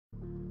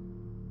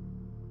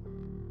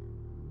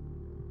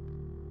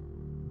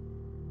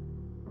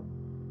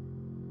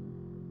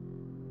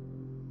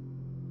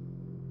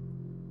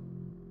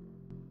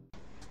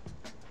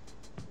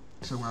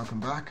So welcome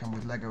back, I'm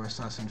with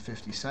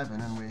Legoassassin57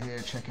 and we're here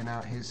checking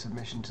out his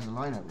submission to the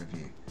lineup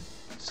review.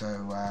 So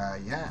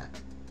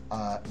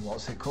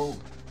what's it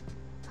called?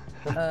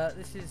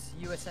 This is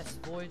USS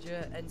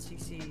Voyager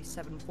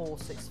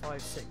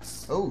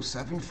NCC-74656. Oh,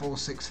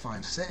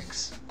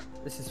 74656.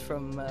 This is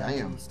from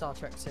the Star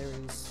Trek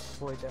series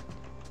Voyager.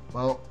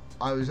 Well,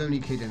 I was only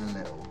kidding a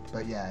little,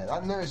 but yeah,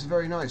 that note is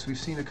very nice. We've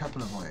seen a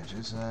couple of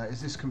Voyagers. Is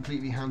this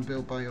completely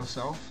hand-built by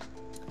yourself?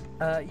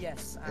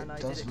 Yes, and I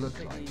did it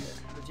completely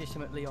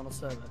legitimately on a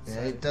server. Yeah,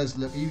 so. it does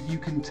look. You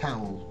can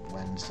tell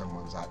when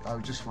someone's at. I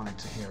just wanted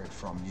to hear it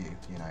from you,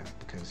 you know,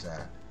 because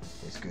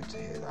it's good to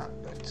hear that.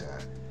 But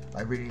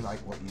I really like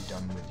what you've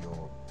done with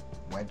your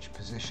wedge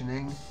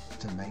positioning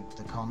to make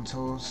the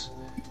contours.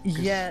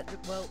 Yeah,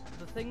 well,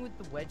 the thing with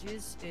the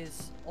wedges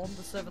is on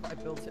the server that I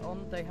built it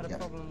on, they had a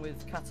problem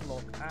with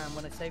catalog, and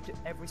when I saved it,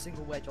 every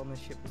single wedge on this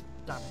ship was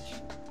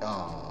damaged.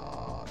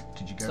 Oh,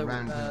 did you go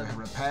around with a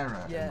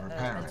repairer and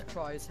repair it?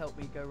 Enterprise helped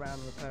me go around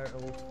and repair it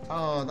all.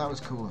 Oh, that was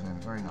cool of him.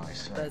 Very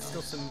nice. There's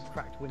still some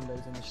cracked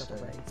windows in the shuttle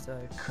bay, so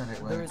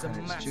credit where there is a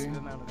massive due.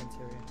 amount of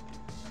interior.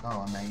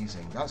 Oh,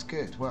 amazing. That's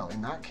good. Well,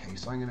 in that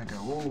case, I'm going to go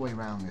all the way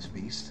around this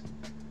beast.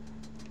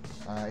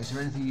 Is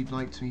there anything you'd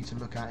like me to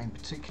look at in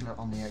particular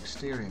on the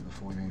exterior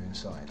before we move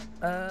inside?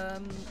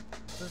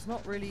 There's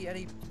not really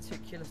any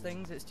particular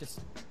things, it's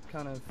just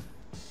kind of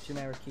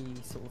generic-y,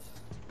 sort of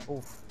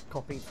all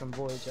copied from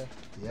Voyager.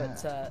 Yeah.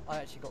 But I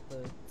actually got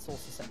the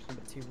saucer section a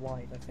bit too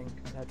wide, I think,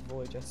 compared to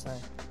Voyager, so...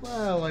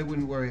 Well, I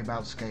wouldn't worry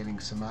about scaling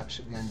so much.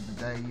 At the end of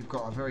the day, you've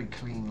got a very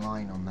clean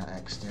line on that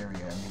exterior.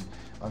 I mean,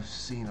 I've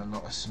seen a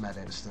lot of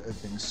smedits that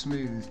have been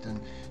smoothed,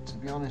 and to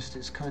be honest,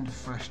 it's kind of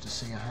fresh to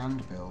see a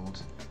hand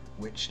build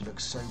which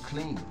looks so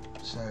clean.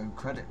 So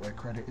credit where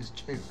credit is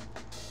due.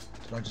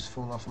 Did I just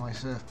fall off my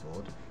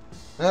surfboard?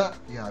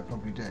 Yeah, I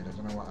probably did. I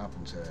don't know what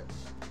happened to it.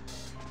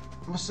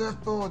 My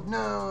surfboard,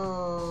 no!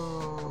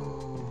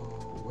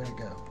 Where'd it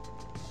go?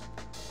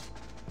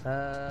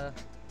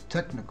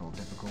 Technical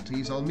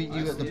difficulties. I'll meet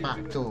you at the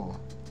back door.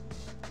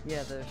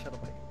 Yeah, the shuttle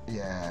bay.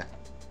 Yeah.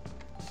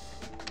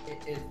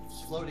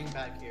 It's floating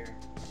back here.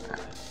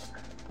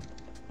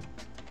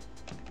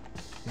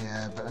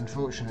 Yeah, but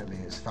unfortunately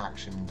it's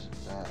factioned.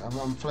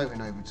 I'm floating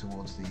over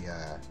towards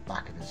the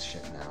back of his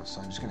ship now, so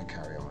I'm just going to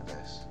carry on with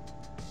this.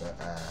 But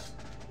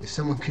if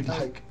someone could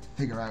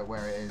figure out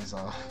where it is,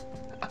 I'll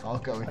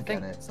go and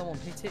get it. I think someone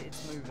hit it,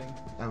 it's moving.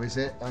 Oh, is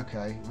it?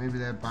 Okay, maybe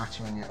they're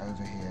battering it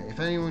over here. If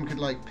anyone could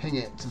ping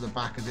it to the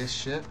back of this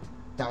ship,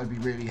 that would be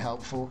really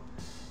helpful.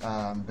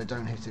 But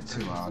don't hit it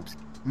too hard.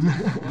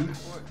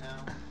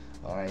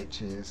 Alright,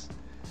 cheers.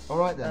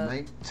 Alright then,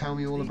 mate, tell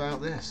me all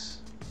about this.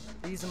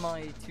 These are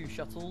my two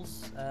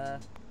shuttles. The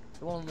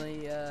one on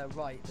the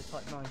right, the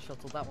Type 9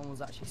 shuttle, that one was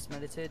actually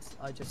smedited.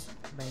 I just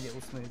made it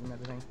all smooth and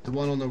everything. The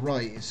one on the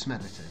right is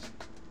smedited?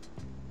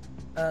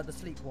 The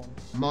sleek one.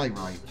 My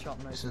right? The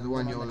sharp nose so the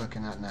one you're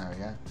looking at now,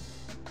 yeah?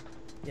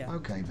 Yeah.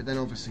 Okay, but then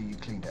obviously you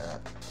cleaned it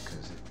up,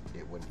 because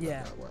it wouldn't look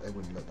that well. It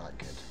wouldn't look that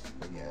good.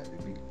 But yeah,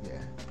 it'd be,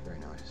 very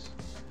nice.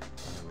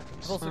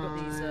 I've also got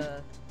these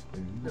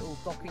little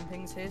docking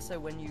things here, so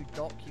when you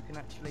dock, you can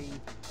actually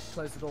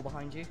close the door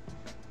behind you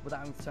without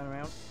having to turn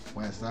around.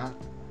 Where's that?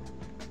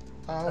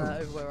 Oh.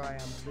 Over where I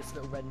am, this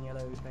little red and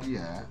yellow thing.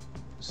 Yeah.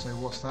 So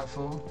what's that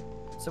for?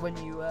 So when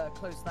you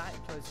close that,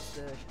 it closes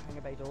the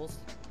hangar bay doors.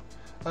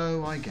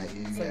 Oh, I get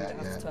you. So you don't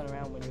have to turn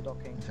around when you're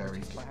docking. Very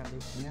which is quite handy.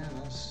 Yeah,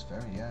 that's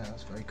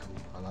very cool.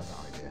 I like that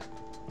idea.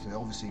 So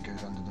obviously it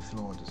goes under the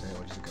floor, does it,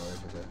 or does it go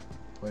over the?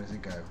 Where does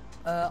it go?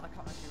 I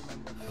can't actually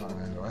remember. I can't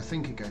remember. I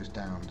think it goes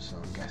down, so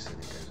I'm guessing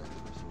it goes under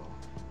the floor.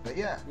 But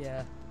yeah.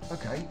 Yeah.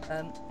 Okay.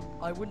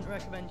 I wouldn't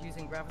recommend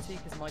using gravity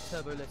because my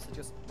turbo lifts are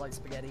just like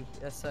spaghetti.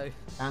 So.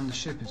 And the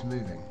ship is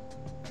moving.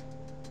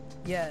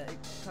 Yeah, it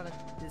kind of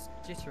is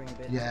jittering a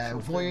bit. Yeah,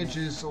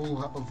 Voyagers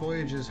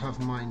have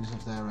minds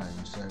of their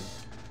own, so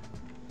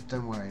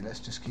don't worry. Let's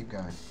just keep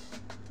going.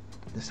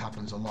 This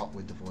happens a lot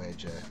with the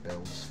Voyager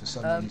builds for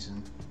some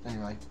reason.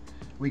 Anyway,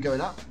 we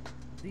going up?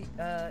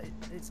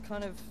 It's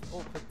kind of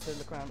awkward to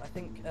look around. I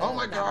think. Oh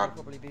my God! Would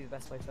probably be the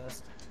best way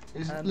first.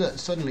 Look,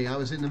 suddenly I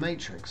was in the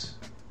Matrix.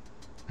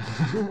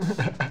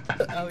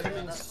 Oh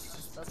yeah,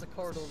 that's a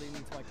corridor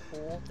leading to my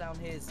core. Down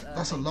here's.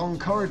 That's a long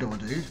corridor,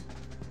 dude.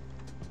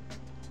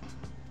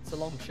 It's a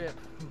long ship.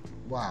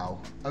 Wow.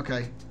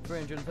 Okay.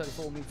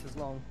 334 meters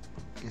long.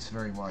 It's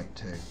very white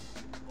too.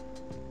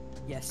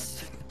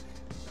 Yes.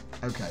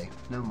 Okay,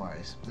 no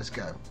worries. Let's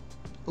go.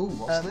 Ooh,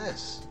 what's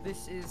this?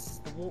 This is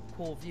the warp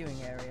core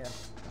viewing area.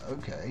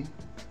 Okay.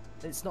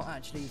 It's not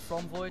actually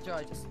from Voyager,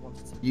 I just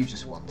wanted to... You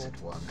just wanted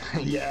one.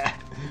 Yeah.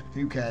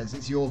 Who cares?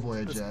 It's your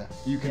Voyager.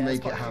 You can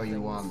make it how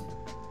you want.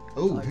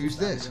 Ooh, who's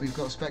this? We've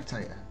got a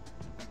spectator.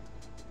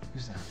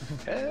 Who's that?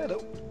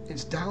 Hello.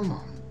 It's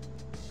Dalmon.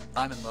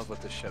 I'm in love with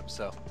this ship,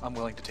 so I'm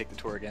willing to take the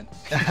tour again.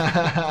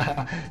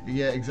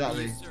 Yeah,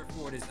 exactly. The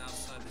surfboard is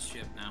outside the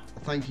ship now.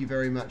 Thank you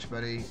very much,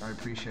 buddy. I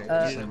appreciate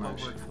it so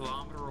much. Over a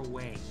kilometer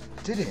away.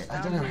 Did it?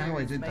 I don't know how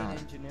I did that.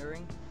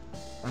 Engineering.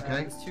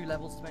 Okay. There's 2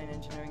 levels to main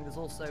engineering. There's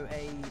also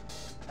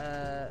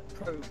a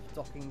probe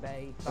docking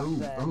bay back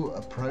there. Oh,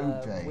 a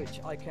probe bay. Which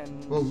I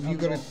can Well, you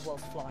gotta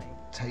whilst flying.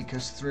 take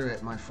us through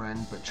it, my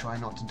friend, but try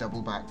not to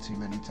double back too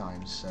many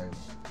times. So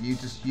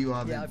you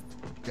are the I've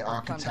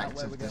architect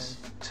where of we're this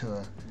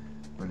tour.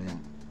 Brilliant.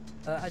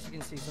 As you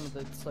can see, some of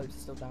the slopes are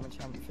still damaged.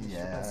 I haven't finished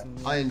Yeah, replacing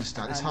them I yet.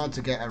 understand. It's hard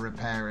to get a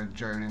repair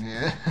drone in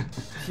here.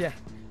 Yeah,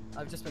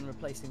 I've just been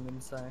replacing them,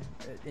 so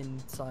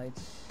inside.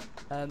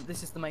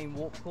 This is the main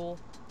warp core.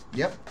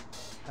 Yep.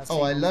 As Oh,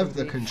 seen I on love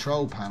the TV.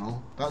 control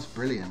panel. That's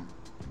brilliant.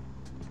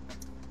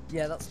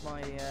 Yeah, that's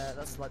my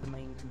that's like the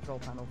main control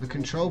panel. The for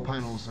control warp core.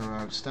 panels are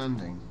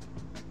outstanding.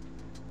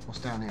 What's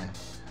down here?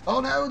 Oh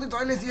no, the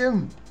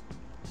dilithium!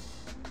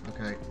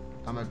 Okay,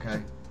 I'm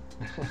okay.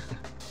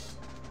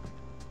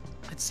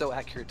 It's so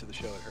accurate to the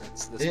show, it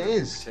hurts. This It room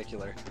is. in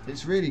particular.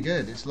 It's really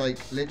good. It's like,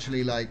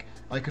 literally like,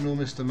 I can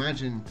almost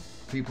imagine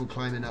people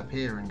climbing up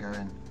here and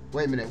going,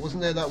 wait a minute,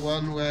 wasn't there that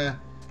one where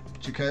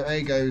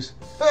Chakotay goes,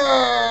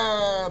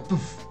 ah,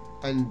 poof,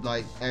 and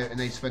like, and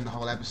they spend the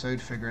whole episode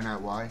figuring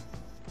out why?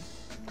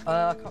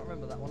 I can't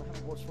remember that one. I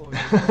haven't watched Voyager.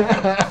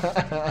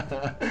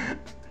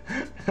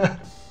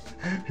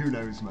 Who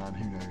knows, man?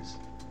 Who knows?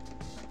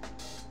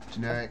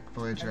 Generic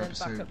Voyager And then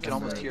back episode. up You can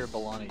almost hear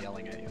Balana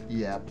yelling at you.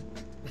 Yeah.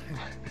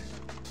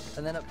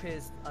 And then up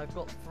here's I've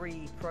got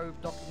 3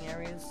 probe docking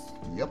areas,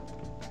 Yep.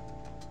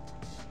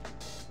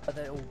 but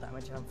they're all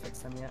damaged. I haven't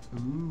fixed them yet.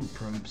 Ooh,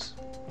 probes.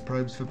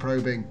 Probes for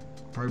probing.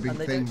 Probing And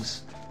they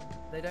things.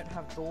 They don't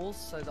have doors,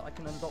 so that I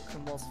can undock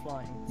them whilst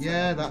flying. So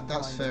Yeah, I can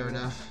that's find fair them.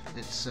 enough.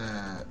 It's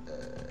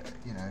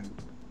you know,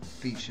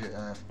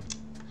 feature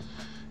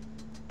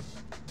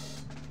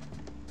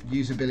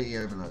usability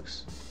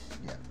overlooks.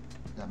 Yeah,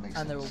 that makes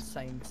And they're all sense. the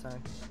same, so.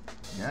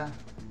 Yeah,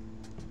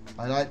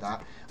 I like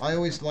that. I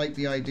always like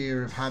the idea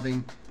of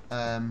having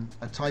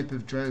a type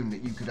of drone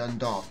that you could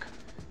undock,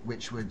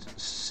 which would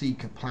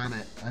seek a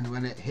planet, and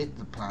when it hit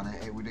the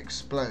planet, it would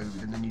explode,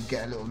 and then you'd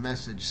get a little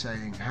message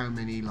saying how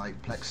many like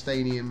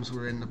plextaniums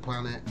were in the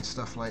planet and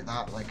stuff like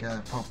that, like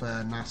a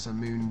proper NASA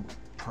moon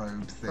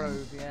probe thing.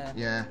 Probe, yeah.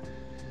 Yeah,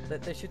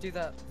 They should do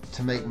that.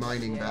 to make for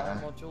mining the AI better.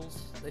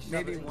 modules. They should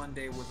Maybe have, one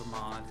day with a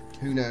mod.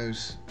 Who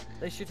knows?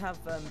 They should have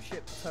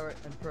ship, turret,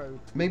 and probe.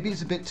 Maybe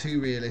it's a bit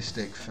too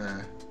realistic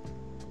for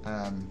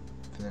a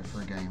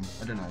game.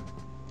 I don't know.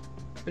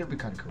 But it'd be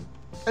kind of cool.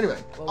 Anyway,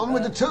 Well, on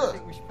with the I tour.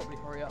 think we should probably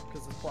hurry up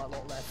because there's quite a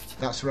lot left.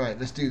 That's right.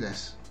 Let's do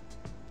this.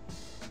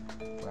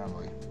 Where am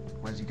I?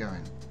 Where's he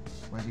going?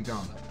 Where's he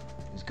gone?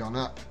 He's gone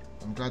up.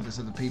 I'm glad there's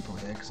other people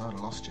here because I'd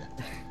have lost you.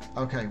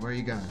 Okay, where are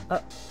you going?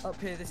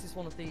 Up here, this is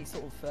one of the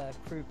sort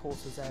of crew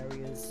quarters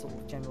areas, sort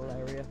of general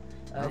area.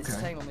 It's the Okay.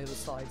 same on the other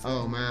side. so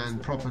Oh it's man,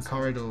 the proper north side.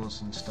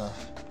 corridors and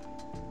stuff.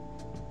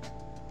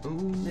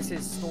 Ooh. This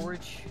is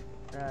storage.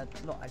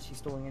 Not actually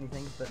storing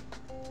anything, but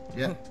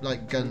Yeah, like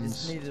we just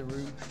guns, needed a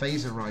room.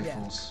 phaser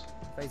rifles,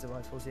 Phaser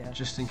rifles, yeah.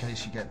 just in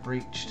case you get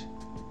breached,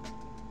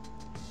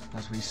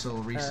 as we saw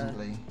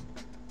recently.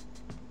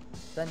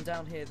 Then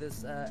down here,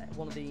 there's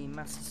one of the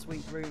master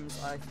suite rooms.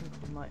 I think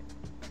we might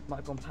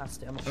have gone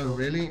past it. I'm not Oh sure.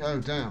 really?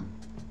 Oh damn!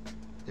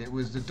 It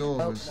was the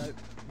door. Oh Was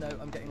no,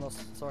 I'm getting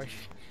lost. Sorry.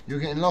 You're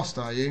getting lost,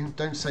 are you?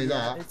 Don't say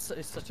Yeah, that.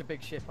 it's such a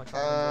big ship. I can't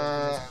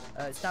remember what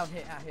it is. It's down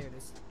here. Here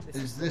it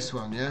is. Is the- this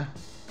one? Yeah.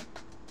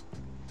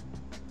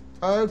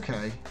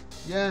 Okay.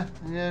 Yeah.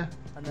 Yeah.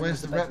 And then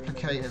Where's the there's bedroom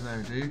replicator over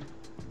though, dude?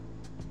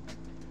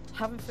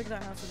 Haven't figured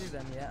out how to do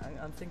them yet.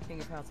 I'm thinking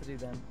of how to do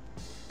them.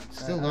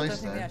 Still I don't nice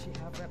think though. they actually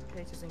have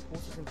replicators in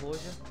quarters in Voyager.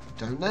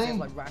 Don't They they? have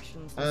like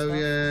rations and Oh stuff.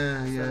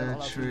 yeah, so they're yeah, not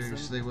allowed to use true. them.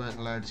 So they weren't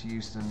allowed to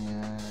use them.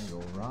 Yeah, you're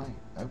right.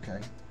 Okay.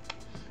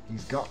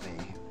 He's got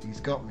me. He's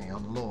got me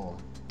on law.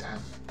 Damn.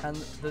 And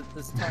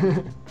there's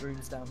tiny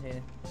rooms down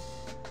here.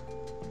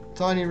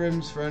 Tiny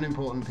rooms for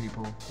unimportant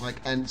people, like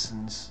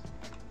ensigns.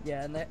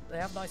 Yeah, and they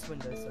have nice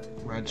windows. So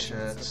Red you can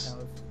look shirts.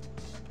 out of.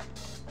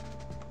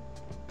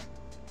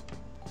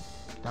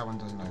 That one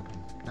doesn't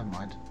open. Never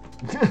mind.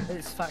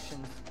 It's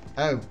factions.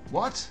 Oh,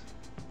 what?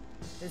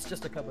 It's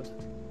just a cupboard.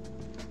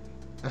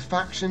 A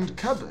factioned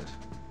cupboard?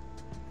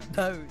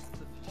 No, it's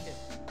the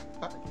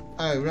ship.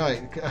 Oh,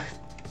 right.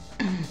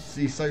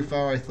 See, so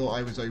far I thought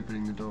I was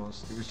opening the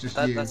doors. It was just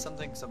you. That's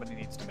something somebody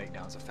needs to make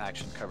now as a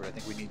faction cupboard. I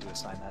think we need to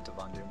assign that to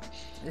Von Doom.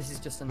 This is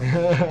just an.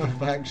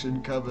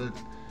 Faction cupboard.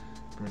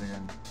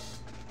 Brilliant.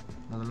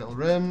 Another little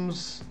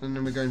rooms, and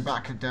then we're going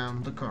back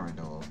down the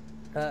corridor.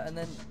 And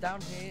then down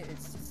here,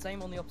 it's the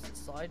same on the opposite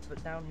side,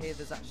 but down here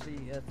there's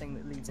actually a thing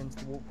that leads into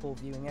the warp core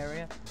viewing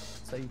area,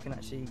 so you can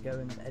actually go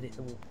and edit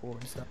the warp core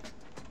and stuff.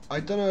 I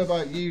don't know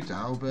about you,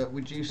 Dal, but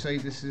would you say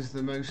this is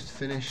the most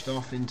finished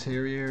off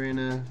interior in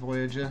a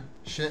Voyager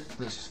ship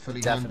that's fully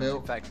hand Definitely. In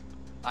built? fact,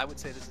 I would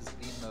say this is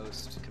the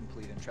most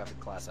complete Intrepid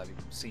class I've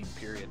seen,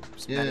 period.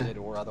 Yeah. Edited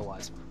or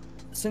otherwise.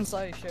 Since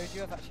I showed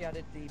you, I've actually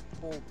added the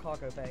ball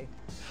cargo bay.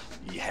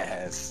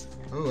 Yes.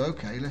 Oh,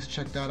 okay, let's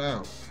check that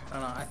out. I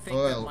don't know, I think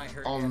Well, that might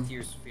hurt on-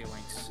 Ethier's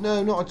feelings.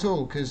 No, not at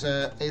all, because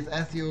if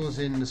Ethior's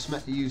in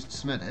the used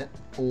Smedit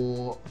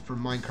or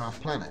from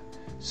Minecraft Planet,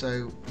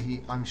 so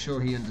I'm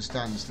sure he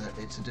understands that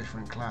it's a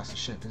different class of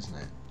ship, isn't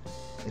it?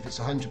 if it's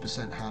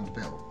 100% hand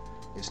built,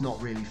 it's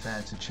not really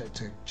fair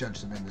to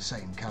judge them in the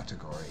same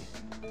category.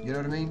 You know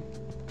what I mean?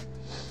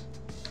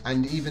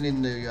 And even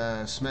in the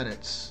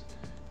Smedits,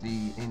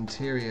 the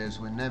interiors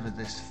were never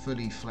this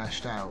fully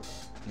fleshed out.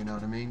 You know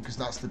what I mean? Because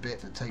that's the bit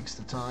that takes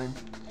the time.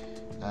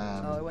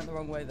 Oh, I went the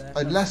wrong way there.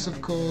 Unless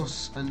of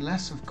course,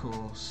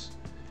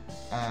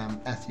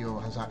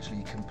 Ethior has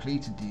actually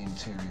completed the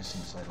interior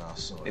since I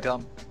last saw it. Hey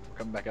Tom, we're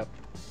coming back up.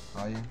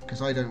 Are you?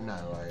 Because I don't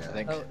know. I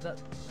think. Oh,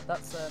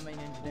 that's main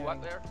engineering.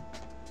 What there?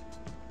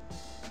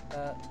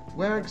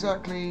 Where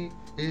exactly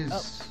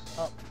is?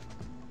 Up.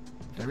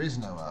 There is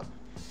no up.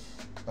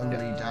 Only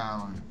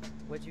down.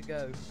 Where'd you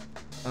go?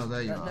 Oh,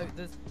 there you are. No,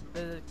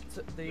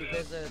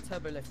 there's a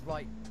turbo lift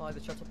right by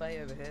the shuttle bay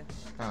over here.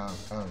 Oh,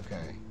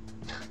 okay.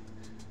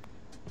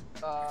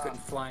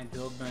 Couldn't fly in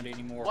build mode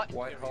anymore. What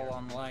White interior? hull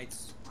on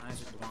lights.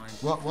 Eyes are blind.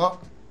 What?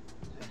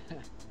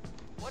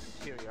 What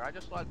interior? I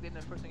just logged in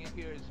and first thing in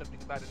here is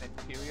something about an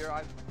interior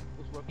I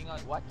was working on.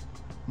 What?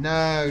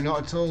 No,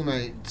 not at all,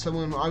 mate.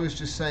 I was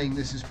just saying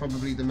this is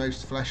probably the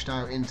most fleshed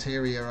out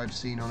interior I've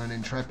seen on an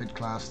Intrepid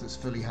class that's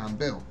fully hand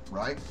built,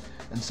 right?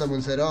 And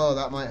someone said, oh,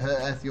 that might hurt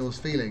Ethior's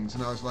feelings.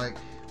 And I was like,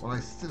 well, I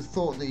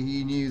thought that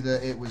he knew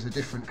that it was a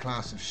different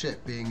class of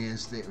ship, being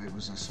as that it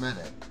was a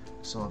Smedit.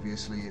 So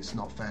obviously it's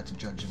not fair to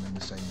judge him in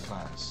the same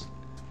class,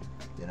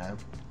 you know?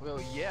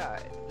 Well, yeah.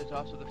 There's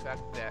also the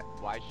fact that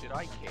why should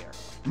I care?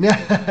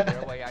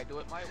 Their way, I do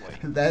it my way.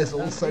 There's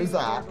also these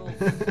that.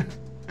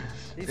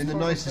 These In the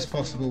corridors nicest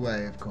both possible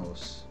way, of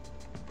course.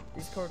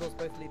 These corridors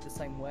both lead the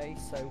same way,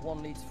 so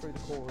one leads through the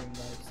core room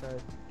though, so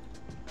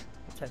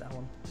I'll take that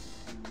one.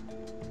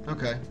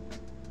 Okay.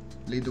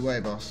 Lead the way,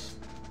 boss.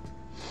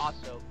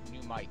 Also,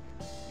 new mic.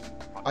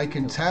 I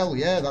can tell,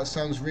 yeah, that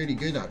sounds really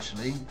good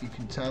actually. You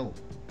can tell.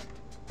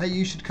 Hey,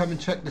 you should come and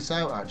check this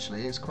out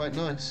actually, it's quite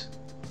nice.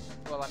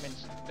 Well, I'm in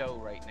Stowe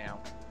right now.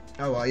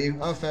 Oh, are you?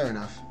 Oh, fair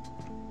enough.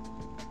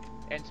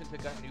 And since I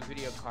got a new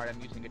video card, I'm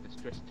using it to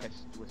stress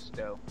test with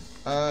Stowe.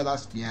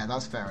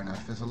 That's fair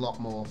enough. There's a lot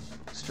more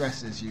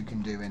stresses you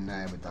can do in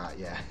there with that,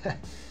 yeah.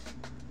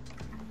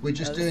 We're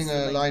just doing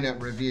a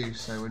lineup review,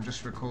 so we're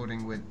just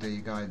recording with the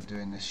guy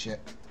doing this shit.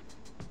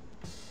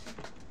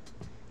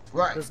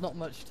 Right. There's not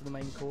much to the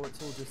main core,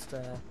 it's all just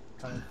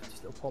kind of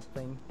just a little pod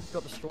thing.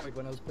 Got destroyed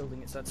when I was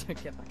building it, so I had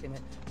to get back in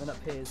it. Then up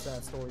here is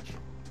storage.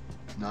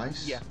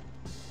 Nice. Yeah.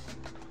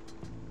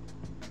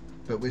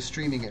 But we're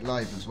streaming it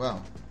live as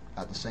well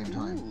at the same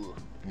time. Ooh.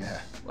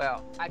 Yeah.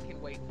 Well, I can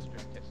wait to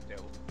stress test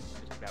Stowe.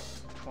 Just about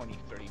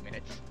 20-30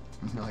 minutes.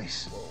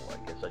 Nice. Well,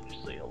 I guess I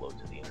just say hello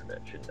to the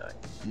internet, shouldn't I?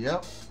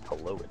 Yep.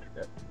 Hello,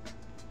 internet.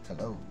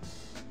 Hello.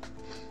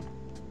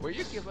 Will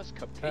you give us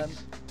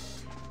cupcakes?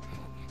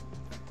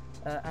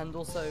 And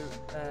also,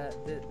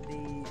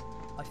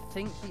 I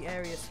think the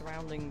area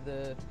surrounding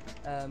the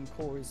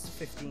core is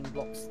 15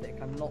 blocks thick.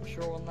 I'm not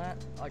sure on that.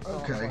 I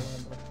can't Okay.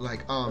 remember.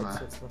 Like But armor.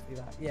 sort of stuff like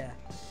that. Yeah.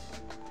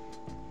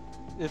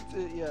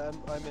 Yeah,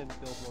 I'm in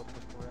build mode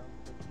looking around.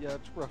 But yeah,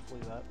 it's roughly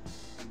that.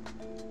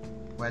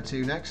 Where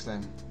to next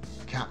then?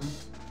 Captain?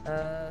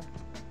 I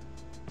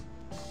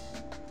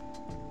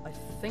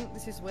think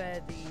this is where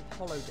the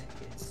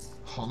holodeck is.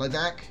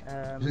 Holodeck?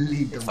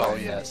 Lead the it's way. not Oh,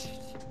 yes. finished.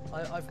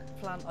 I've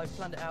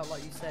planned it out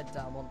like you said,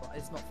 Damon, but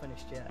it's not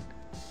finished yet.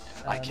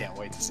 I can't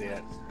wait to see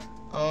it.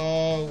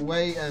 Oh,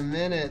 wait a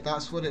minute.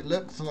 That's what it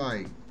looks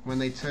like when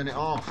they turn it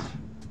off.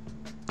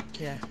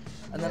 Yeah.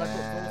 And then I've got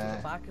doors Yeah. in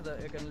the back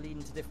that are going to lead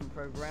into different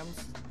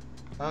programs.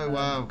 Oh,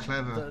 wow.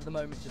 Clever. But at the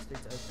moment, just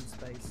into open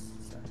space.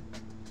 So.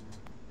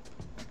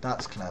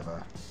 That's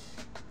clever.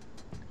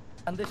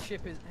 And this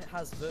ship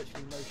has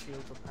virtually no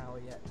shield or power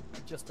yet.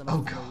 Just enough.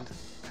 Oh, to God.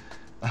 move.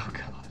 Oh,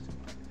 God.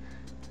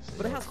 So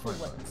But it you're has full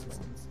quite weapon right.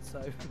 systems,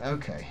 so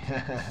Okay.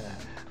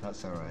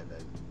 That's alright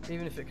then.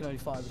 even if it can only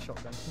fire the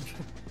shotgun.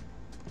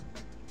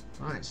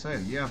 Right, so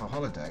you have a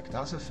holodeck.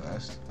 That's a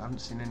first. I haven't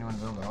seen anyone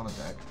build a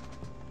holodeck.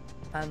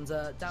 And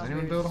down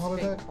anyone here build a is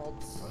holodeck? escape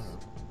pods.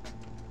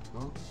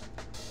 Oh.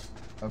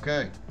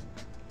 Okay.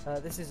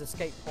 This is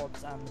escape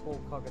pods and the Borg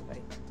cargo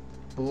bay.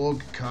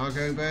 Borg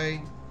cargo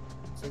bay.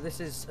 So this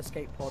is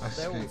escape pod.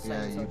 They're all the Escape, same.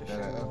 yeah, so you just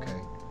better. show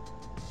Okay.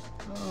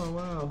 Oh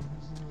wow,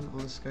 this is a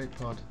little escape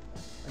pod.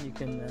 And you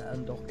can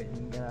undock it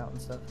and get out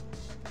and stuff.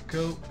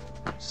 Cool.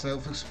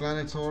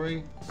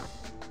 Self-explanatory.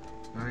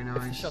 Very If the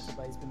nice. shuttle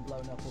bay's been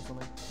blown up or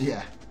something.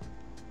 Yeah.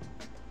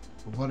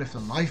 But what if the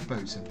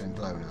lifeboats have been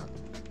blown up?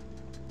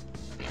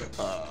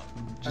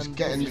 Just And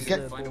getting this is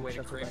get the Find a Borg way to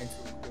shuttle create bay.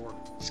 into a core.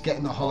 just get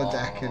in the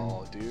holodeck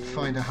Oh, and dude.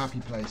 find a happy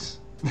place.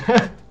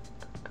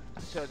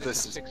 So This this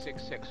is is-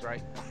 666,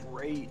 right?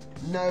 Great.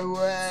 No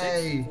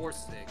way.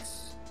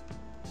 646.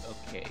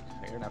 Okay,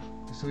 fair enough.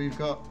 So you've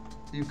got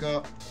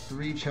the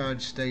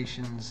recharge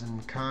stations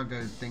and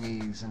cargo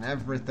thingies and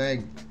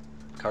everything.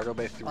 Cargo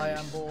Bay 3. I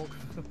am Borg.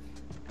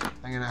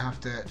 I'm gonna have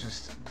to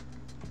just.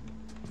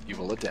 You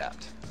will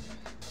adapt.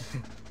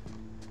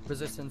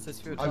 Resistance is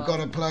futile. I've got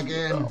to plug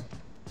in.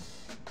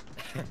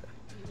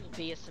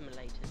 Be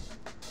assimilated.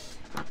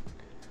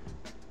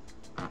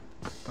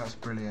 That's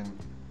brilliant.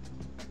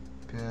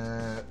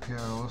 Pure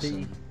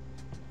awesome.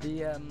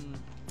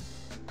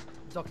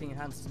 docking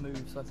enhancers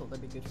move, so I thought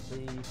they'd be good for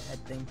the head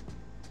thing.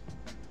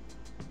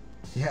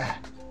 Yeah.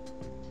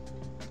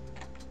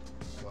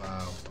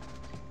 Wow.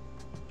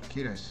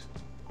 Kudos.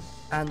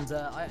 And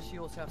I actually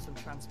also have some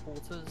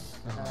transporters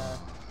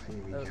Here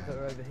we that go.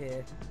 are over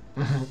here.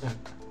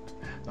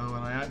 Oh,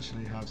 and I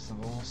actually have some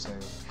also.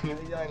 Yeah,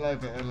 I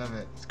love it. I love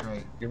it. It's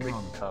great. You're Come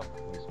making on. Tom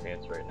from his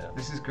pants right now.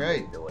 This is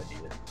great. No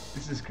idea.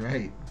 This is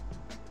great.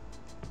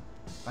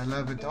 I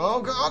love it.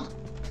 Oh God!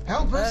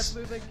 Help It's us!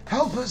 moving.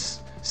 Help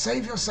us!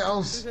 Save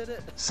yourselves! Who hit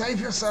it? Save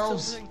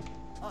yourselves! Something.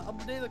 I'm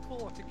near the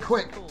core. I can get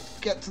Quick! to the core.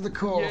 Get to the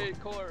core! Yay,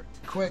 core!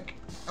 Quick!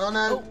 Oh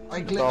no! Oh, I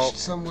no. glitched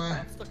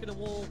somewhere. I'm stuck in a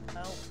wall.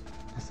 Help.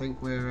 I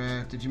think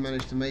we're. Did you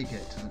manage to make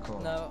it to the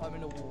core? No, I'm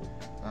in a wall.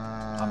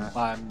 I'm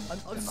I'm in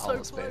the so hollow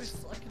close.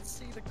 space. I can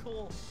see the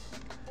core.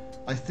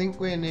 I think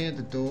we're near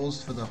the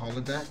doors for the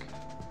holodeck,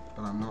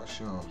 but I'm not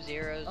sure.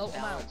 Zeros Oh, I'm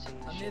out. balancing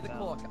the I'm near ship the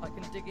core. out. I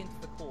can dig into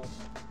the core.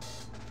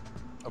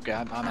 Okay,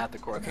 I'm at the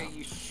core Okay, now.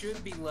 you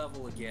should be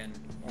level again,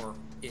 or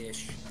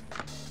ish.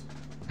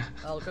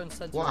 I'll go and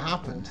send you. What to the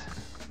happened?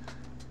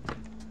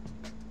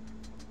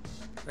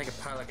 I think a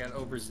pilot got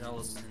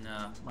overzealous and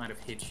might have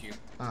hit you.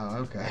 Oh,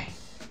 okay.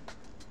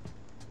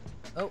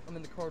 core. Oh, I'm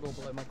in the corridor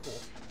below my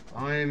core.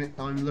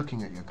 I'm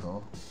looking at your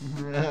core.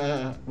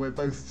 We're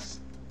both.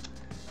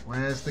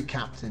 Where's the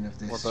captain of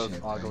this We're both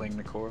ship? ogling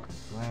the core.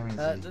 Where is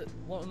he?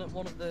 One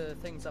of the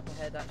things up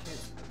ahead actually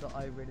that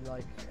I really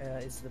like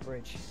is the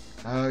bridge.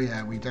 Oh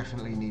yeah, we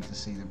definitely need to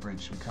see the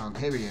bridge. We can't.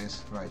 Here he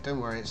is. Right, don't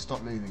worry. It's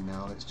stopped moving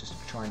now. Let's just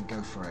try and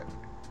go for it.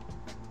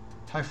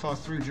 How far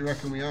through do you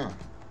reckon we are?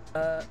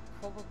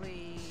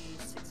 Probably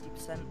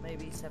 60%,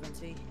 maybe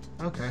 70.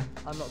 Okay,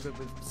 I'm not good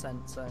with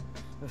percent, so.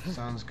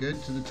 sounds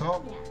good. To the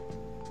top.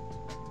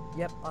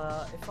 Yep.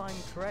 If I'm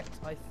correct,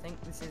 I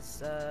think this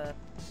is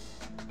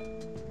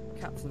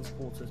captain's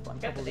quarters, but I'm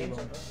probably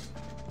wrong.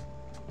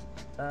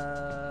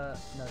 No,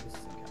 this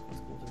isn't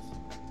captain's quarters.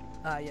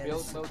 Ah, yeah, Build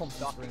this is the mode conference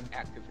docking room.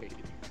 activated.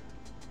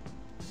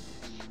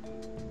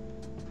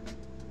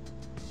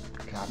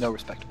 Cap. No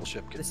respectable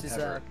ship could This is,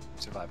 ever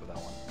survive with that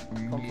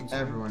one. conference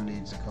room. Everyone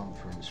needs a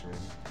conference room.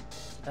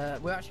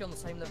 We're actually on the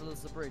same level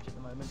as the bridge at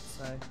the moment,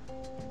 so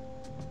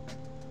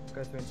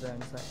go through into there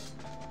in a sec.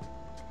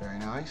 Very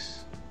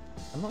nice.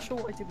 I'm not sure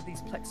what I did with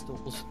these plex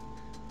doors.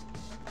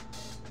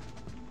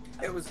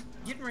 I was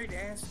getting ready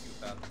to ask you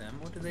about them.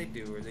 What do they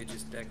do? Are they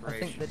just I decoration?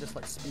 think they're just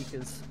like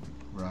speakers.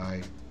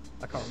 Right.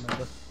 I can't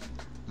remember.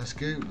 Let's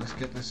go. Let's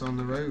get this on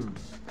the road.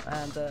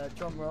 And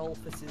drum roll.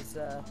 This is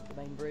the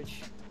main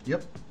bridge.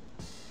 Yep.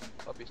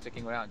 I'll be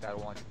sticking around. I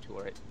want to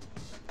tour it.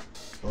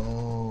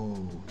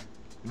 Oh,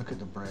 look at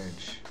the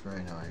bridge.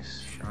 Very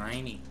nice.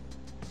 Shiny.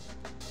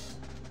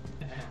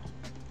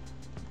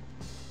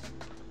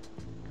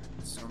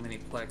 So many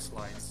plex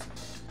lights.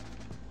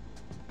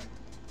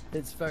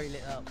 It's very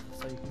lit up,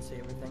 so you can see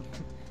everything.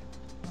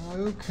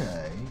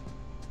 Okay.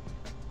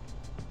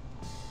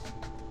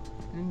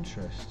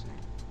 Interesting.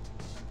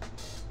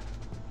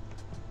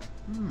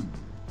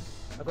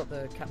 I've got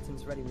the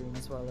captain's ready room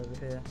as well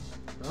over here.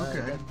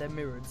 Okay. They're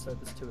mirrored, so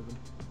there's two of them.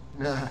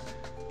 Nah.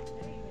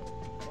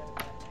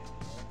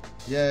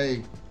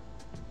 Yay.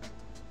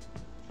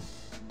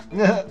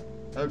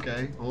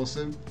 Okay,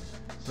 awesome.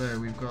 So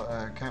we've got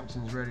a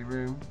captain's ready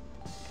room.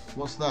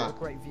 What's Got that? a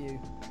great view.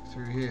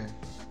 Through here.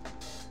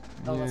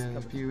 Oh, that's a Yeah, the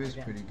cupboard view is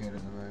again. pretty good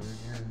at the moment,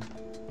 yeah.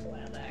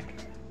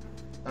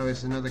 Oh,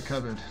 it's another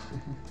cupboard.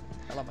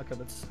 I like my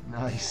cupboards.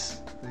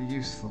 Nice. They're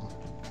useful.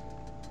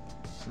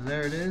 So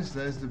there it is.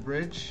 There's the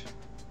bridge.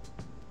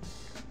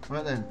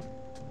 Right then.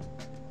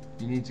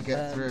 You need to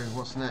get through.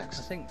 What's I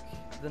next? think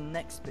the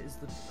next bit is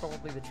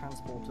probably the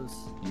transporters.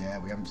 Yeah,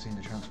 we haven't seen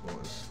the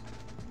transporters.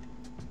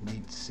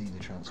 Need to see the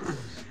transporters.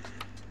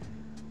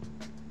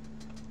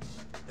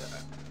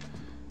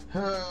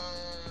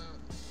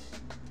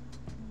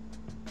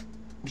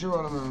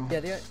 Geronimo.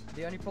 Yeah,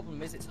 the only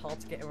problem is it's hard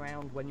to get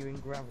around when you're in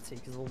gravity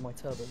because of all my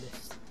turbo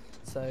lifts.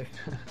 So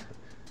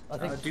I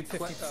think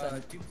duplex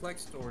 50%.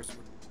 duplex doors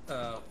with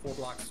 4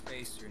 blocks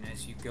spacer, and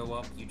as you go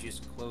up, you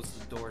just close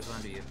the doors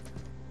under you.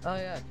 Oh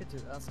yeah, I could do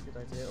that. That's a good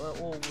idea.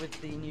 Or with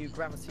the new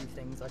gravity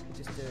things, I could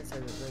just do it so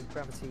that the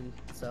gravity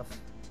stuff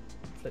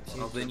flips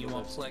you. Well, then you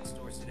want plex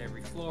doors at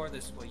every floor.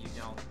 This way you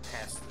don't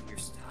pass through your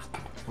stuff.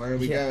 Where are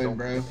we Yeah. going,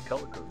 bro? The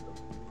color code them.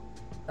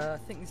 I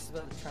think this is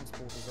where the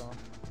transporters are.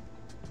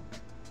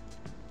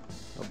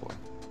 Oh boy.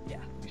 Yeah,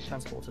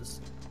 transporters.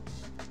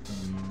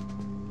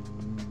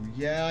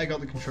 Yeah, I got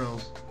the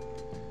controls.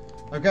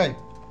 Okay.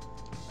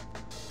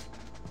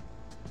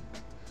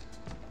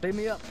 Beam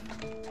me up.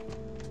 You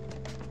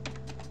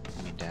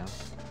mean down?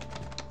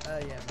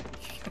 Yeah.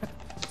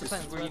 This is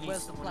Depends. where you need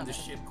Where's the someone in the planet?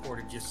 ship core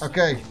to just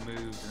Okay. suddenly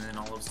move, and then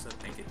all of a sudden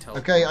they get teleported.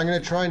 Okay, I'm gonna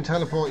try and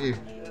teleport you.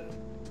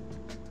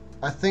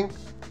 I think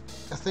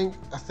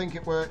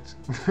it worked.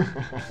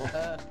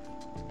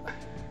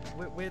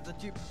 We're the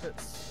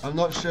duplicates. I'm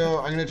not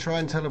sure. I'm gonna try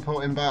and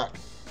teleport him back.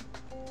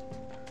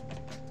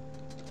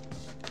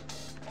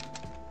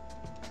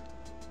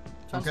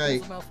 Okay.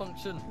 Transporter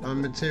malfunction.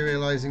 I'm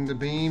materializing the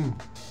beam.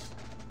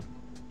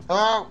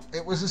 Oh,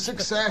 it was a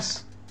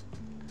success.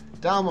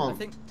 Down I one.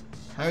 think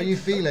How are you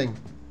feeling?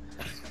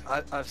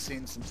 I've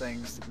seen some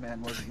things that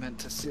man wasn't meant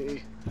to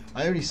see.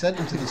 I already sent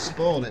him to the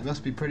spawn. It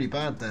must be pretty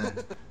bad there.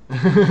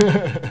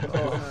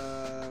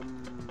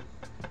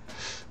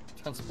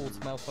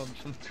 Transport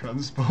malfunction.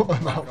 Transport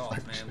Walk it off,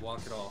 malfunction. man.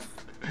 Walk it off.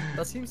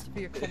 That seems to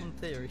be a common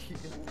theory.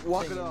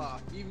 Walk it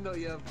off. Even though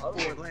you have 4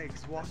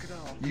 legs, walk it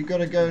off. You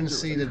gotta go and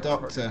see the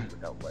doctor.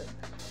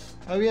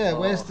 Oh yeah,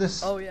 where's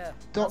this? Oh yeah.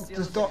 The that's the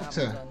other thing I haven't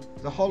doctor,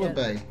 done. the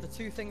holobay, Yeah, the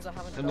 2 things I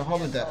haven't and done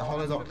the yet are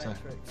holodoctor.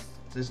 astrometrics.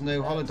 There's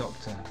no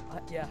holodoctor.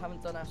 Yeah, I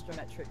haven't done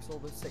astrometrics or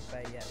the sick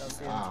bay yet. That's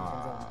the only 2 things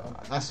I haven't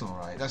done. That's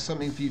alright. That's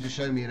something for you to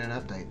show me in an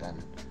update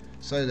then.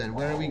 So then,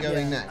 where are we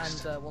going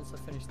next? And once I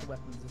finish the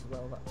weapons as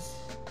well, that's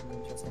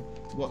interesting.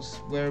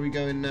 Where are we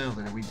going now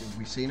then? Have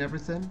we seen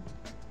everything?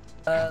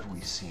 Have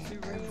we seen 2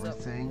 rooms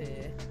everything? up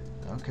here,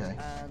 Okay.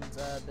 and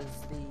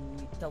there's the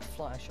Delta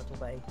Flyer shuttle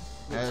bay,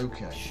 which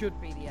Okay. should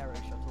be the Aero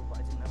shuttle, but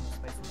I didn't have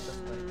the space in the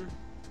shuttle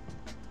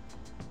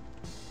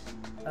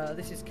bay.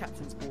 This is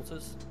Captain's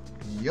quarters.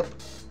 Yep.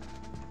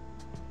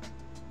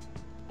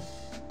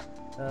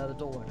 The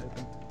door won't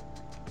open.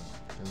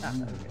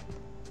 Ooh, Okay.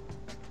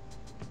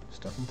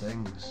 Stuff and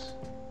things.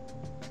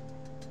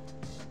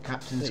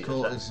 Captain's Hey,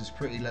 quarters is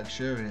pretty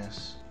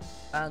luxurious.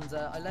 And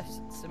I left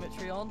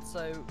symmetry on,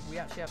 so we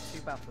actually have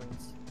 2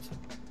 bathrooms.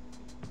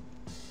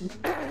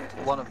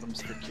 One of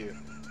them's for Q.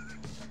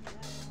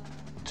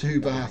 2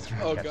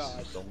 bathrooms. Oh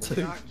god.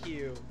 Two. Not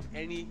Q.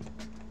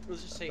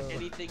 Let's just say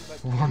anything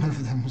but Q. One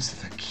of them's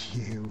the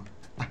queue.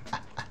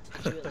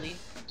 Could you at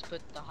least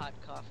put the hot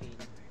coffee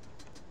in?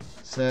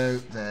 So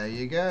there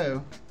you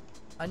go.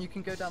 And you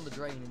can go down the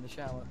drain in the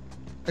shower.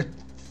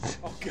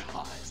 Oh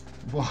god.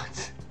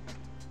 What?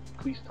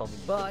 Please tell me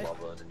you Bye.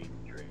 put lava underneath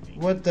the drain.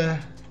 What the?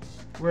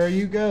 Where are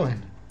you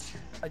going?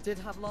 I did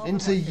have lava.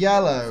 Into but I fixed it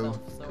yellow.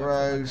 myself, so I put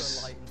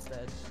Gross. a light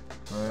instead.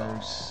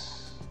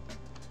 Gross.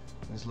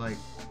 There's like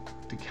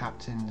the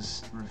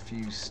captain's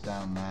refuse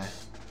down there.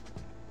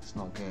 It's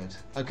not good.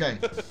 Okay.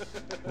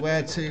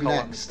 Where to Call on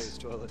the next? space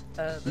toilet.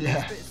 The Yeah.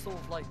 next bit is sort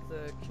of like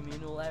the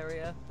communal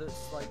area.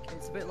 That's like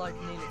it's a bit like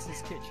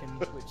Neelix's kitchen,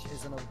 which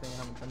is another thing I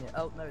haven't done yet.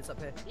 Oh no, it's up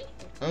here.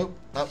 Oh,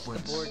 The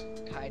upwards.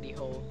 board tidy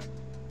hole.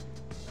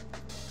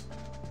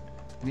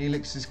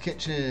 Neelix's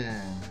kitchen.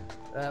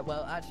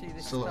 Well, actually,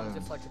 this Sort is kind of of.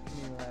 just like a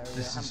communal area.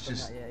 This I is haven't done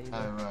just. that yet Oh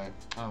either. right.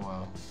 Oh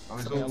well. I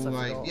was Something all else I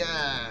like, forgot.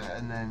 yeah,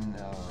 and then.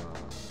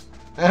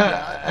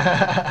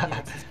 Yeah,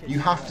 Neelix's You kitchen,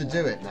 have to yeah.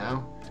 do it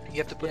now. You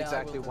have to put Yeah, I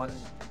exactly will do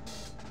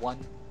one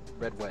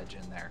red wedge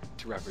in there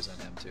to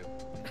represent him too.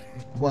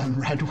 One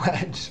red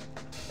wedge.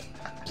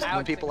 Just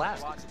when people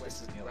ask,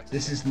 this is Neelix.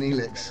 This is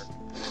Neelix.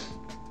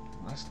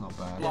 That's not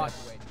bad. Large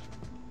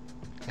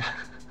wedge.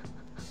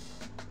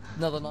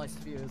 Another nice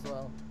view as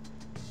well.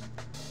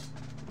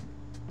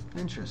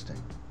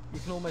 Interesting. You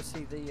can almost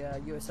see the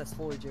USS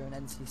Voyager and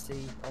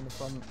NCC on the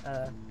front.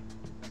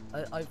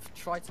 I've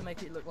tried to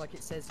make it look like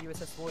it says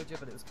USS Voyager,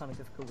 but it was kind of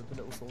difficult with the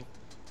little sort of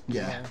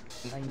Yeah.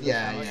 angle.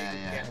 Yeah, Oh, yeah, you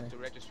yeah. can guess the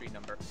registry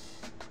number.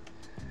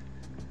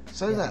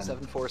 So Yeah, then,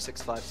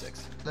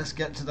 74656. let's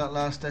get to that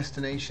last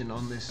destination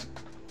on this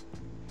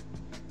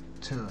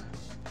tour.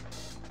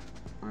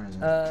 Where is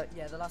it?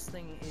 Yeah, the last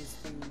thing is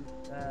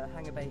the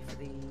hangar bay for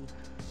the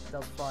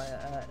Delta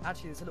Flyer.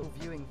 Actually, there's a little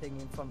viewing thing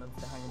in front of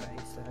the hangar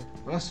bay, so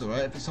Well, that's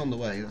alright. If it's on the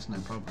way, that's no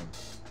problem.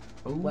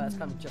 Oh, well, it's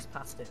kind of just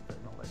past it,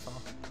 but not very far.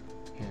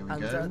 here we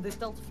And go. this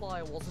Delta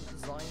Flyer wasn't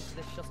designed for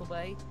this shuttle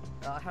bay.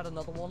 I had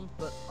another one,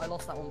 but I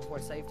lost that one before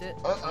I saved it.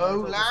 Uh-oh, And I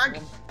built this lag!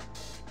 one.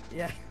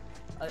 Yeah,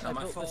 I Not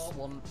my built this fault.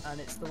 one, and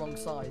it's the wrong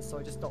size, so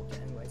I just docked it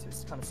anyway, so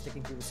it's kind of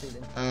sticking through the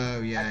ceiling. Oh, I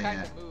yeah, kind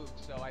yeah. of moved,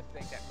 so I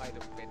think that might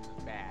have been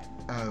bad.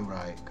 Oh,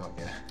 right. Got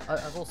ya.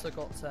 I've also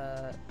got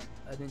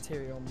an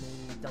interior on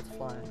the Delta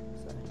Flyer.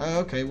 So. Oh,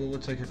 okay. Well, we'll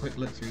take a quick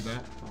look through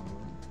that.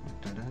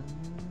 Ta-da.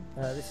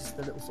 This is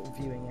the little sort of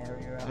viewing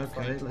area out Okay,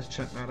 front. let's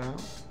check that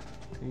out.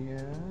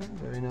 Yeah,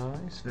 very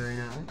nice, very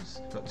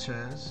nice. Got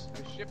chairs.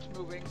 The ship's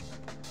moving.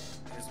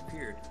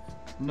 Disappeared.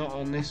 Not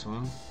on this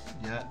one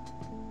yet.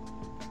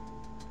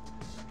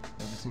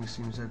 Everything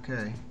seems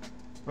okay.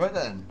 Right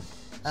then.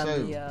 And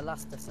So, the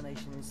last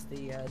destination is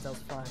the Delta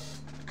Flyer.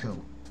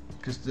 cool.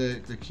 Because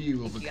the queue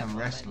will You got become all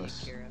that restless.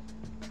 taken care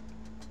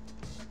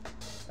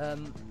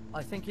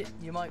I think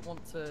you might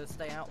want to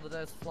stay out of the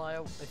Delta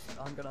Flyer if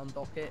I'm going to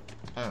undock it,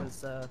 Oh.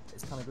 because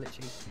it's kind of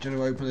glitchy. Do you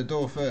want to open the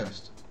door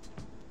first?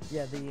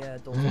 Yeah, the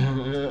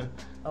door.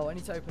 Oh, I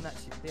need to open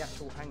the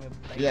actual hangar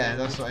bay. Yeah,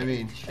 that's what I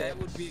mean. That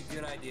would be a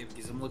good idea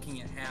because I'm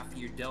looking at half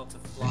your Delta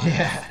Flyer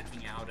Yeah.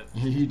 sticking out of.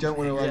 You don't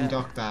want to Yeah.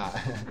 undock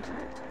that.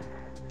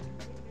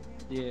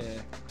 Yeah.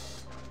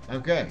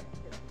 Okay.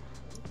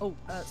 Oh,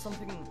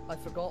 something I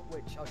forgot,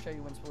 which I'll show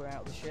you once we're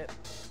out of the ship.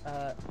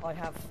 I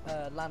have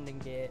landing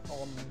gear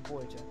on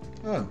Voyager.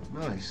 Oh,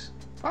 nice.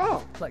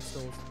 Oh! Flex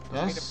doors. Made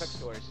of That's flex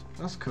doors.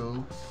 that's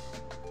cool.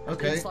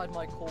 Okay. Inside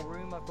my core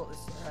room, I've got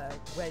this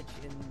wedge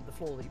in the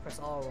floor that you press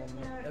R on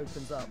and it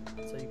opens up,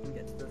 so you can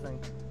get to the thing.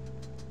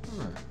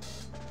 Oh.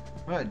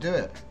 Right, do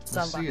it. Let's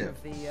Stand see back it.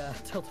 of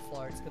the Delta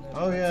Flyer, it's gonna.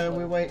 Oh yeah, explode.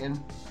 we're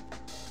waiting.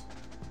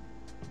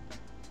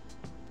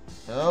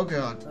 Oh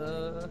god.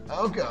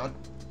 Oh god.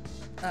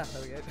 Ah,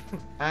 there we go.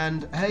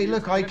 And hey,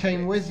 look, I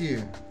came with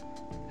you.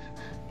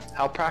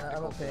 How I'm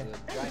practical up for here.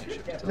 the giant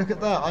ship to Look at teleport.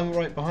 that, I'm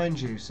right behind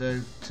you. So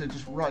to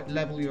just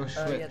level your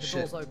Yeah, the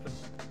ship. door's open.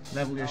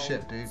 Level your I'll,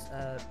 ship, dude.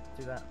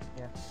 Do that,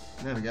 yeah.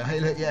 There we go. Hey,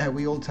 look, yeah,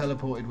 we all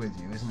teleported with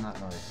you. Isn't that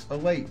nice? Oh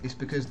wait, it's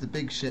because the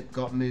big ship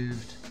got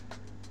moved.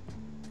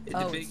 The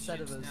Oh, big instead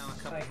ship's of us. now a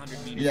couple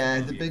hundred meters Yeah,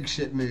 above the you. big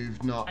ship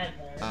moved, not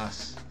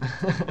us.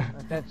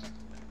 Okay.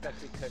 That's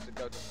because the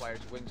Delta Flyer's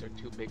wings are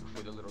too big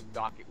for the little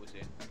dock it was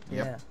in.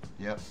 Yeah.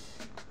 Yep.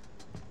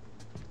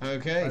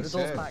 Okay, The door's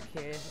so back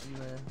here in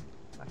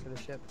the back of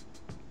the ship.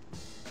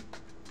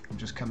 I'm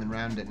just coming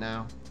round it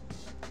now.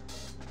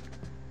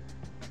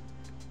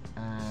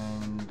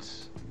 And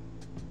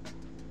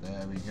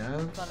there we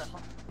go. Kind of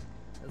hot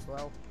as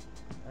well.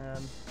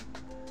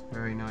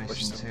 Very nice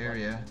Push some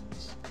interior.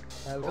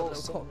 We've got Oh, a little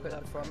some cockpit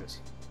at the front. levers.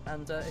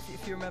 And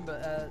if you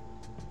remember,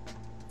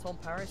 Tom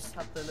Paris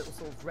had the little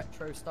sort of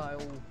retro style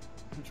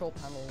control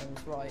panel on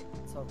his right,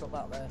 so I've got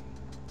that there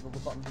with all the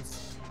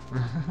buttons.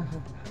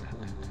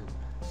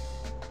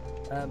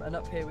 And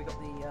up here we got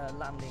the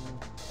landing,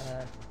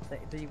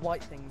 the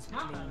white things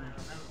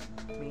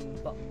mean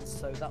buttons,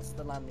 so that's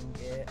the landing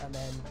gear, and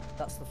then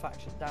that's the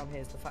faction, down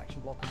here is the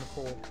faction block and the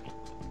core.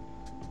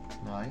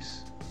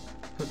 Nice.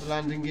 Put the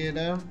landing gear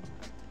down.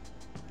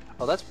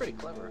 Oh, that's pretty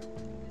clever.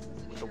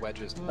 With the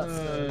wedges. That's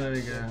There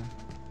we go.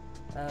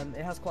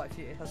 It has quite a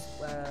few, it has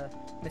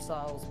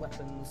missiles,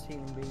 weapons,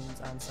 healing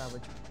beams, and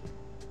salvage.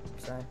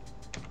 So,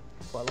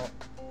 quite a lot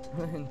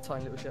in a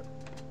tiny little ship.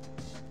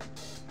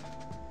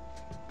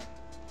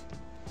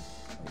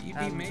 You'd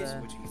be And, amazed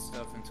what you can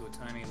stuff into a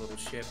tiny little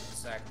ship and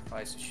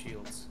sacrifice the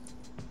shields.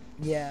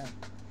 Yeah.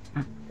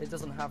 It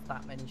doesn't have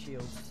that many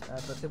shields,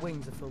 but the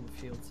wings are filled with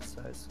shields,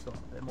 so it's got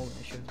a bit more than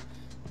it should.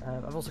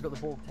 I've also got the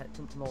Borg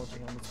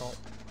technology on the top,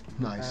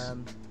 Nice.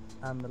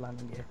 and the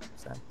landing gear.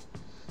 So,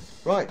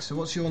 Right, so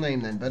what's your name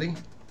then, buddy?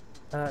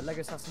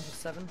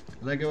 Legoassassin57.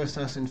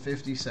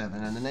 Legoassassin57,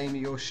 and the name of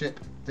your ship,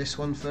 this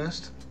one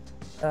first?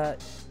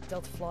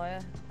 Delta Flyer.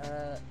 I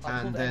And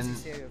called it then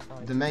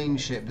NCC-746. the main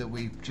ship that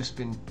we've just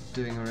been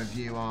doing a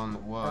review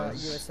on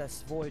was...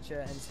 USS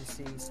Voyager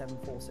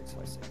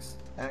NCC-74656.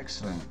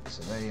 Excellent.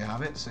 So there you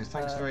have it. So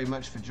thanks Uh, very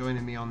much for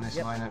joining me on this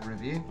yep. lineup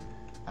review.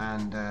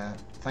 And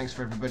thanks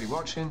for everybody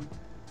watching.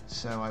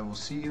 So I will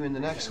see you in the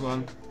next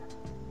one.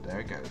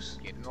 There it goes.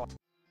 Getting off.